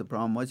 86, the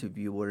problem was if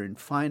you were in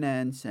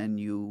finance and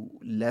you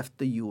left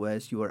the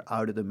U.S., you were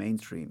out of the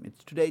mainstream.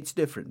 Today it's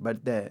different, but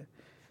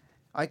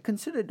I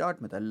considered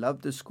Dartmouth. I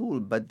loved the school,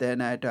 but then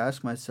I had to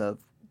ask myself,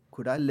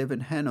 could I live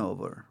in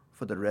Hanover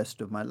for the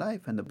rest of my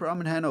life? And the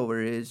problem in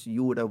Hanover is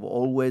you would have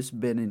always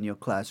been in your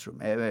classroom.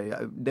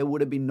 There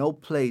would have been no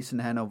place in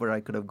Hanover I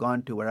could have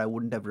gone to where I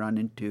wouldn't have run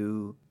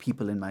into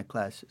people in my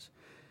classes.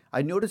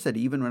 I noticed that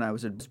even when I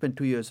spent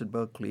 2 years at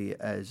Berkeley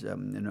as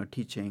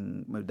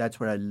teaching, that's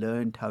where I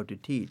learned how to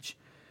teach.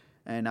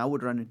 And I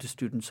would run into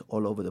students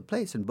all over the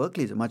place. And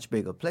Berkeley is a much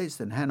bigger place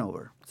than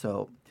Hanover.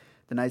 So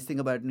the nice thing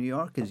about New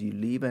York is you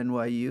leave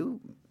NYU,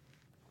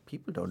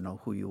 people don't know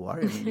who you are.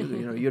 I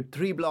mean, you're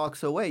 3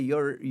 blocks away.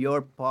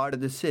 You're part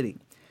of the city.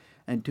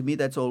 And to me,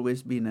 that's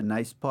always been a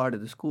nice part of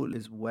the school,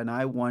 is when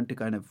I want to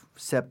kind of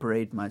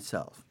separate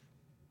myself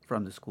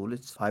from the school,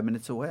 it's 5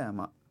 minutes away.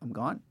 I'm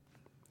gone.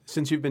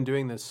 Since you've been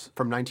doing this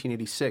from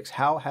 1986,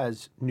 how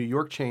has New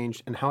York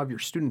changed and how have your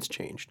students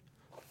changed?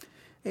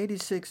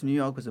 86, New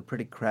York was a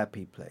pretty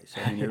crappy place.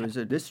 I mean,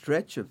 this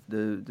stretch of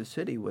the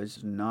city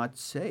was not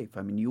safe.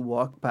 I mean, you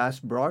walk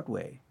past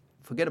Broadway,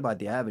 forget about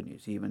the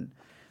avenues even.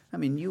 I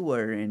mean, you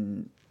were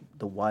in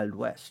the Wild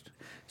West.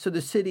 So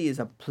the city is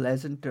a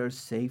pleasanter,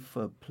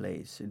 safer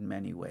place in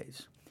many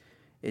ways.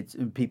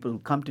 People who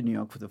come to New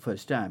York for the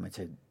first time, I'd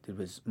say it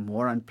was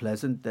more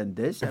unpleasant than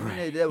this. I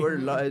mean, there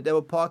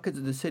were pockets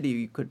of the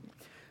city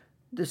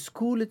the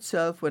school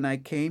itself, when I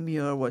came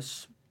here,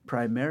 was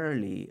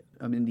primarily,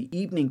 the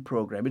evening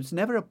program. It's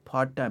never a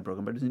part-time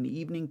program, but it's an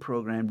evening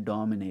program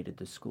dominated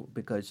the school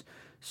because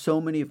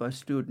so many of our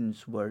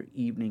students were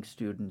evening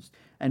students.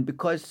 And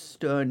because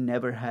Stern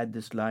never had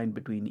this line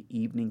between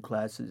evening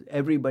classes,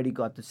 everybody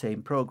got the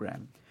same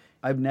program.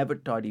 I've never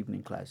taught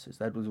evening classes.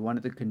 That was one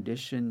of the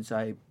conditions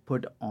I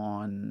put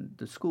on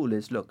the school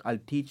is, look, I'll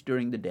teach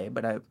during the day,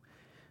 but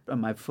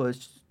my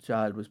first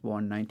child was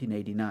born in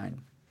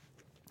 1989.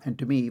 And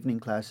to me,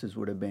 evening classes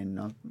would have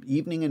been,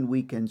 evening and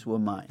weekends were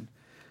mine.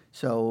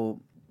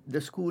 So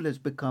the school has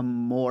become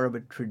more of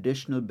a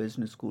traditional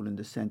business school in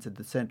the sense that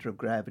the center of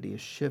gravity is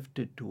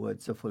shifted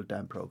towards a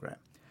full-time program.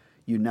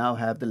 You now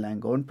have the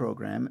Langone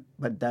program,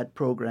 but that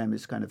program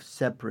is kind of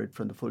separate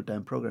from the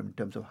full-time program in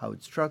terms of how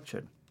it's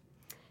structured.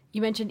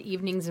 You mentioned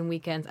evenings and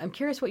weekends. I'm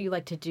curious what you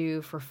like to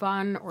do for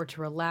fun or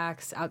to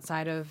relax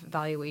outside of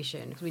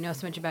valuation. Because we know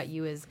so much about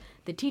you as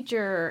the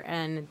teacher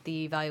and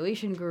the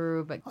valuation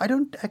guru. But I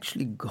don't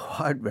actually go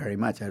out very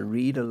much. I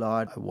read a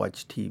lot. I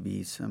watch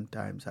TV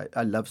sometimes.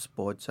 I love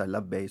sports. I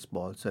love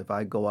baseball. So if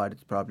I go out,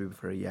 it's probably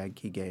for a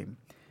Yankee game.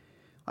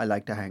 I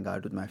like to hang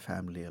out with my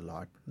family a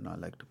lot. I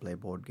like to play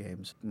board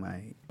games.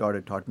 My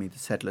daughter taught me the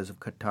Settlers of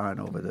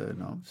Catan over there,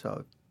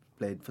 so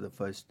played for the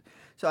first.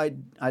 So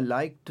I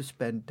like to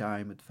spend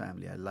time with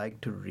family. I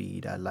like to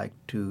read. I like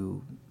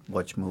to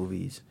watch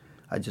movies.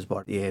 I just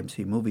bought the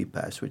AMC Movie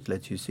Pass, which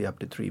lets you see up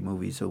to 3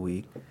 movies a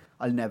week.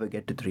 I'll never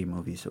get to 3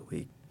 movies a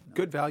week.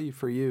 Good value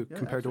for you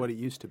compared to what it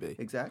used to be.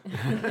 Exactly.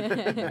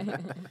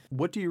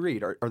 What do you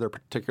read? Are there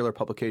particular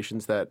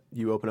publications that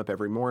you open up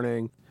every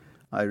morning?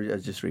 I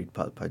just read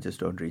pulp. I just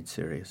don't read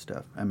serious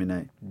stuff. I mean,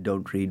 I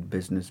don't read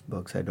business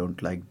books. I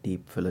don't like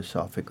deep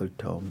philosophical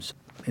tomes.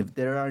 If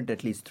there aren't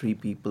at least 3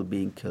 people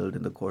being killed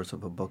in the course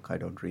of a book, I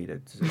don't read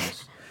it.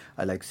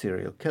 I like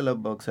serial killer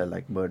books. I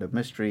like murder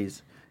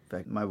mysteries. In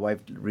fact, my wife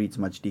reads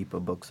much deeper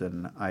books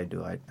than I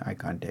do. I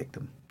can't take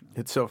them.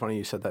 It's so funny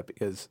you said that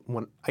because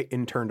when I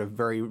interned a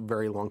very,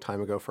 very long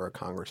time ago for a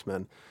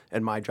congressman,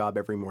 and my job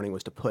every morning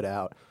was to put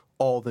out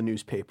all the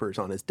newspapers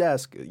on his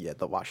desk. You had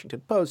the Washington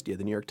Post, you had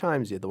the New York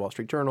Times, you had the Wall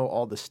Street Journal,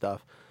 all this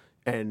stuff.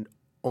 And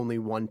only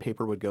one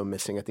paper would go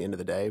missing at the end of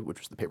the day, which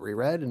was the paper he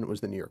read, and it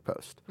was the New York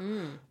Post.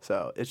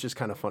 So it's just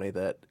kind of funny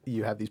that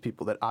you have these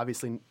people that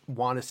obviously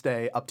want to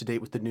stay up to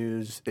date with the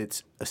news.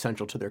 It's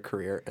essential to their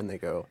career, and they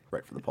go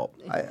right for the pulp.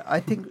 I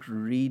think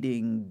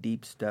reading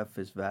deep stuff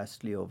is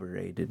vastly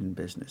overrated in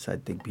business. I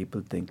think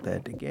people think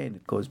that, again,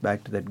 it goes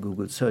back to that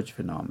Google search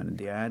phenomenon.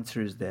 The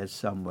answer is there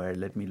somewhere.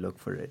 Let me look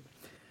for it.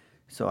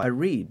 So I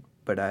read,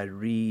 but I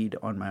read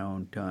on my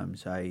own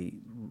terms. I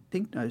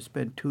think I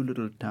spend too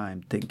little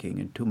time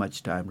thinking and too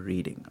much time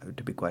reading,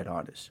 to be quite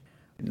honest.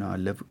 I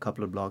live a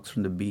couple of blocks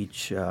from the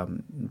beach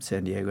in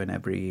San Diego, and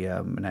every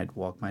night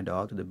walk my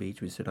dog to the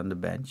beach. We sit on the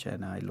bench,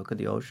 and I look at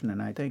the ocean,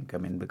 and I think.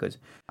 Because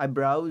I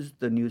browse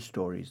the news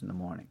stories in the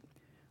morning.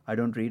 I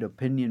don't read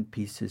opinion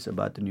pieces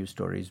about the news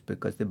stories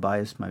because they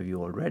bias my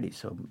view already.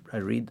 So I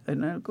read,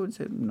 and I'll go and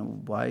say,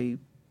 why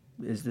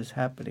is this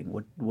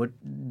happening?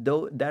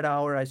 Though that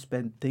hour I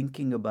spend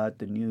thinking about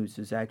the news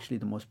is actually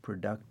the most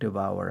productive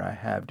hour I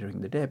have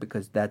during the day,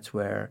 because that's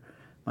where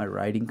my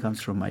writing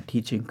comes from, my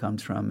teaching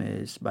comes from,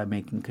 is by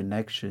making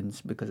connections,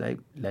 because I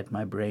let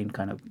my brain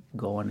kind of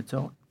go on its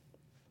own.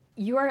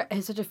 You are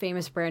such a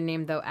famous brand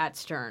name, though, at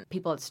Stern.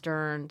 People at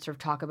Stern sort of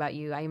talk about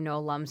you. I even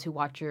know alums who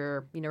watch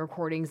your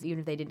recordings, even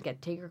if they didn't get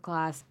to take your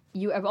class.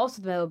 You have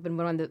also been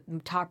one of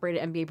the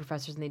top-rated MBA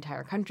professors in the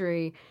entire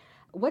country.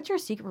 What's your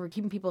secret for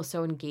keeping people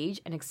so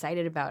engaged and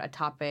excited about a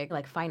topic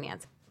like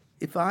finance?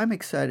 If I'm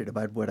excited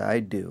about what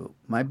I do,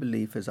 my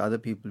belief is other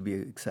people will be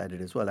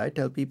excited as well. I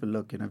tell people,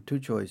 look, you have 2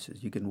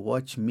 choices. You can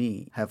watch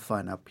me have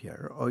fun up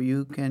here, or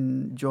you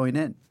can join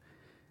in.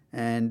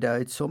 And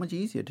it's so much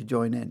easier to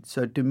join in.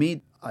 So to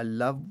me, I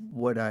love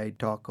what I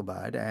talk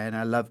about, and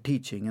I love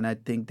teaching, and I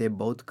think they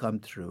both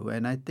come through,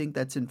 and I think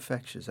that's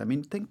infectious.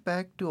 Think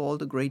back to all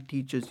the great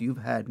teachers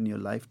you've had in your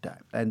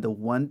lifetime, and the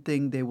one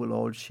thing they will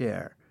all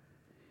share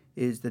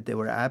is that they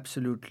were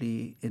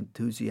absolutely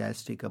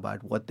enthusiastic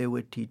about what they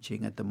were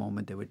teaching at the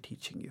moment they were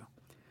teaching you,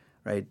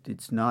 right?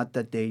 It's not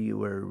that they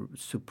were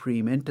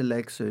supreme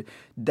intellects.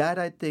 That,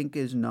 I think,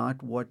 is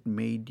not what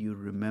made you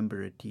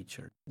remember a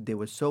teacher. They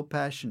were so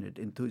passionate,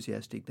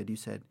 enthusiastic, that you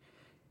said,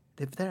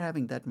 if they're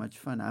having that much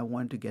fun, I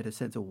want to get a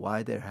sense of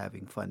why they're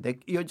having fun.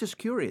 You're just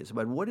curious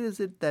about what is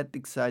it that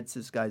excites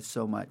this guy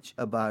so much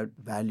about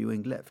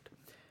valuing lift.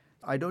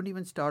 I don't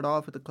even start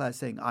off with the class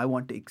saying, I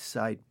want to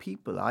excite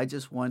people. I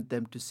just want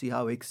them to see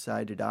how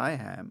excited I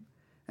am.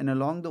 And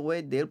along the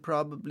way, they'll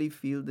probably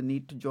feel the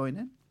need to join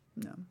in.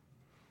 No.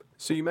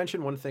 So you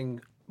mentioned one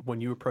thing,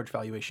 when you approach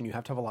valuation, you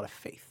have to have a lot of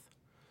faith.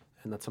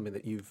 And that's something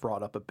that you've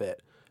brought up a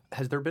bit.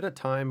 Has there been a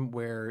time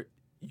where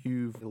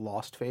you've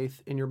lost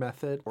faith in your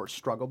method or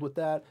struggled with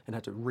that and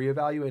had to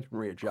reevaluate and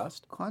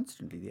readjust?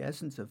 Constantly. The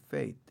essence of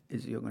faith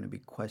is you're going to be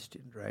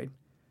questioned, right?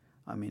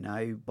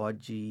 I bought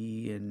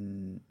GE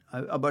and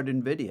I bought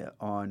NVIDIA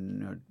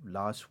on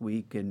last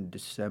week in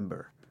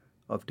December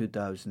of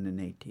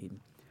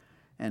 2018.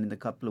 And a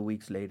couple of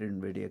weeks later,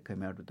 NVIDIA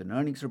came out with an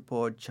earnings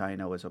report.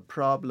 China was a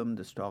problem.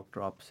 The stock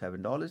dropped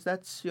 $7.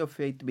 That's your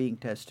faith being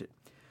tested.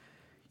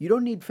 You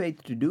don't need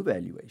faith to do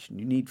valuation.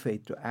 You need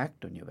faith to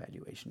act on your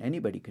valuation.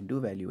 Anybody can do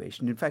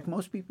valuation. In fact,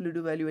 most people who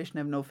do valuation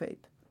have no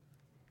faith.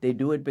 They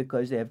do it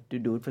because they have to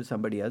do it for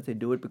somebody else. They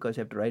do it because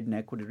they have to write an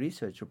equity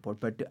research report.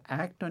 But to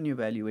act on your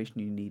valuation,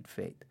 you need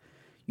faith.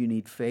 You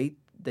need faith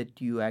that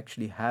you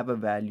actually have a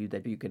value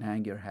that you can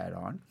hang your hat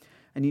on.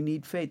 And you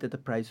need faith that the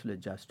price will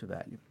adjust to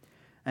value.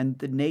 And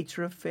the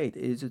nature of faith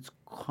is it's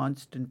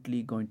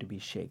constantly going to be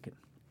shaken.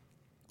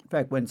 In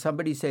fact, when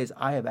somebody says,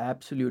 I have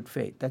absolute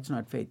faith, that's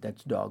not faith,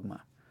 that's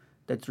dogma.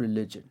 That's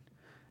religion.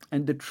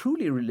 And the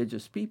truly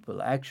religious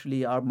people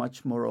actually are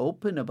much more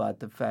open about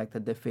the fact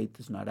that their faith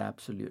is not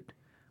absolute.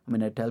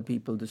 I tell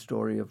people the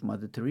story of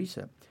Mother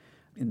Teresa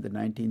in the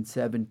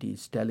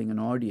 1970s, telling an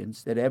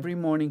audience that every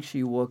morning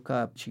she woke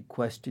up, she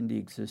questioned the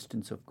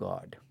existence of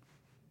God.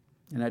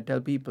 And I tell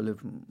people, if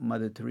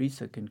Mother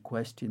Teresa can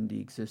question the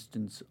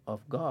existence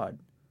of God,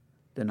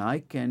 then I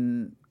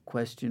can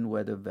question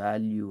whether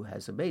value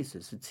has a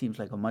basis. It seems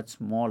like a much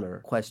smaller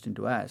question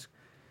to ask.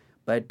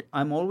 But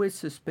I'm always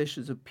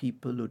suspicious of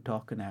people who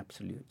talk in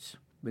absolutes,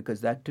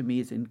 because that to me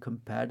is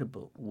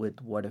incompatible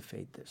with what a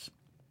faith is.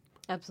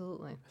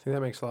 Absolutely. I think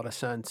that makes a lot of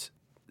sense.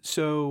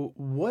 So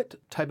what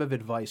type of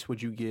advice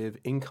would you give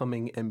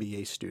incoming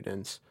MBA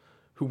students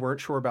who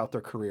weren't sure about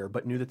their career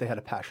but knew that they had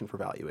a passion for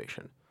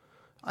valuation?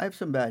 I have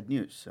some bad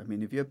news.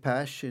 If your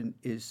passion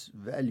is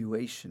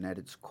valuation at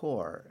its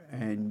core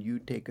and you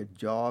take a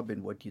job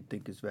in what you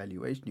think is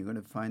valuation, you're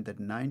going to find that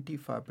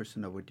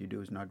 95% of what you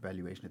do is not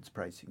valuation, it's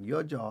pricing.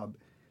 Your job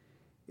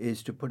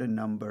is to put a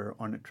number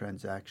on a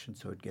transaction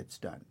so it gets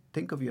done.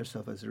 Think of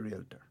yourself as a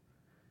realtor.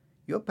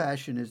 Your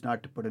passion is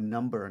not to put a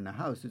number on a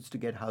house, it's to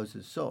get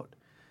houses sold.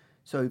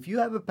 So if you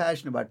have a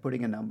passion about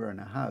putting a number on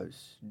a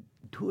house,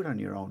 do it on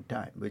your own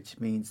time, which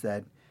means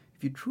that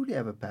if you truly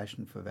have a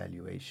passion for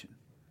valuation,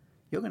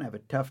 you're going to have a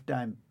tough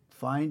time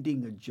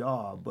finding a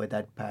job where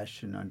that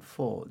passion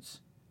unfolds,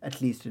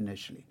 at least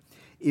initially.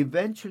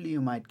 Eventually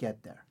you might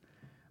get there,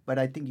 but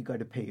I think you got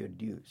to pay your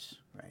dues,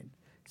 right?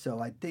 So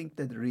I think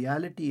that the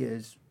reality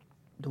is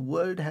the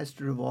world has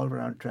to revolve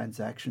around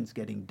transactions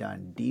getting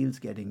done, deals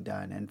getting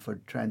done, and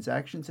for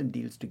transactions and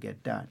deals to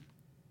get done,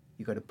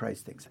 you got to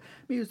price things.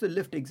 Let me use the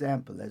Lyft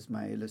example as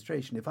my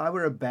illustration. If I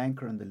were a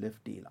banker on the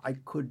Lyft deal, I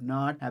could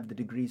not have the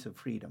degrees of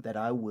freedom that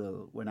I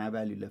will when I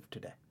value Lyft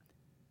today.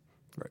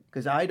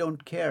 Because I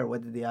don't care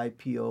whether the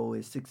IPO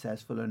is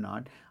successful or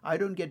not. I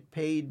don't get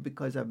paid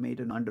because I've made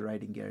an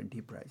underwriting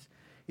guarantee price.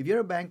 If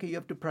you're a banker, you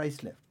have to price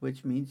Lyft,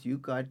 which means you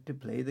got to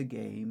play the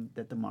game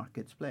that the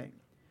market's playing,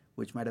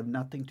 which might have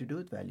nothing to do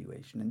with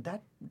valuation. And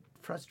that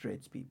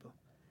frustrates people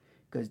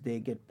because they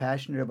get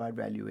passionate about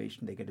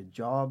valuation. They get a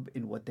job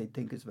in what they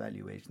think is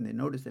valuation. They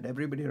notice that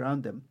everybody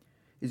around them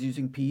is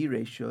using PE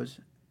ratios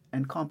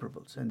and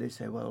comparables. And they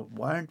say, well,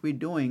 why aren't we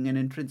doing an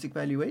intrinsic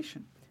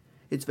valuation?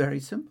 It's very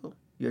simple.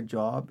 Your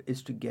job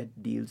is to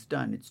get deals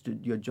done.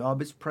 Your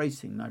job is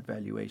pricing, not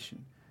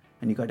valuation.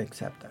 And you got to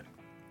accept that.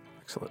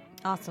 Excellent.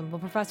 Awesome. Well,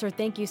 Professor,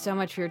 thank you so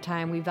much for your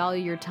time. We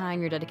value your time,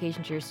 your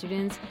dedication to your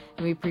students,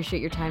 and we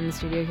appreciate your time in the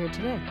studio here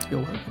today. You're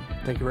welcome.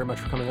 Thank you very much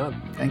for coming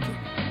on. Thank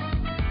you.